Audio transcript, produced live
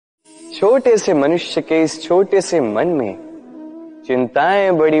छोटे से मनुष्य के इस छोटे से मन में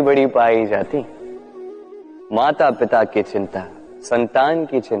चिंताएं बड़ी बड़ी पाई जाती। माता पिता की चिंता, संतान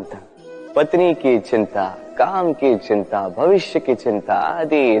की चिंता, पत्नी की चिंता, काम की चिंता, भविष्य की चिंता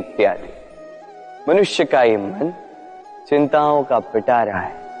आदि इत्यादि। मनुष्य का ये मन चिंताओं का पिटारा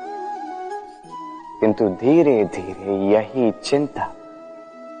है, किंतु धीरे धीरे यही चिंता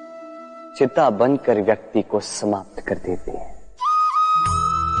चिता बनकर व्यक्ति को समाप्त कर देती है।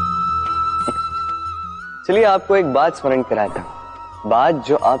 चलिए आपको एक बात स्मरण कराता हूं, बात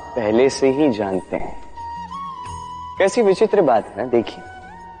जो आप पहले से ही जानते हैं। कैसी विचित्र बात है ना। देखिए,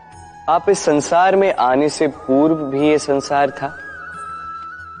 आप इस संसार में आने से पूर्व भी ये संसार था,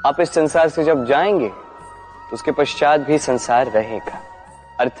 आप इस संसार से जब जाएंगे उसके पश्चात भी संसार रहेगा।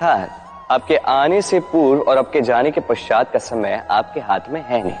 अर्थात आपके आने से पूर्व और आपके जाने के पश्चात का समय आपके हाथ में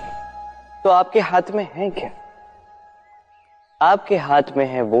है नहीं। तो आपके हाथ में है क्या? आपके हाथ में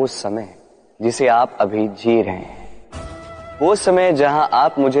है वो समय जिसे आप अभी जी रहे हैं, वो समय जहां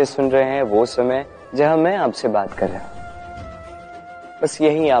आप मुझे सुन रहे हैं, वो समय जहां मैं आपसे बात कर रहा हूं। बस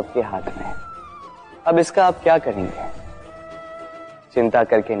यही आपके हाथ में है। अब इसका आप क्या करेंगे? चिंता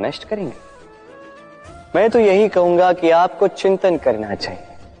करके नष्ट करेंगे? मैं तो यही कहूंगा कि आपको चिंतन करना चाहिए।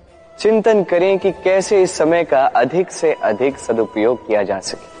 चिंतन करें कि कैसे इस समय का अधिक से अधिक सदुपयोग किया जा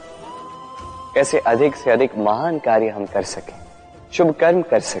सके, कैसे अधिक से अधिक महान कार्य हम कर सकें, शुभ कर्म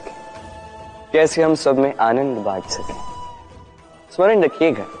कर सकें, कैसे हम सब में आनंद बांट सकें। स्मरण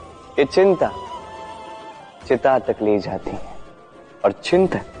रखिएगा, ये चिंता चिता तक ले जाती है और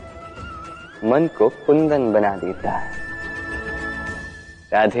चिंतन मन को कुंदन बना देता है।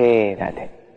 राधे राधे।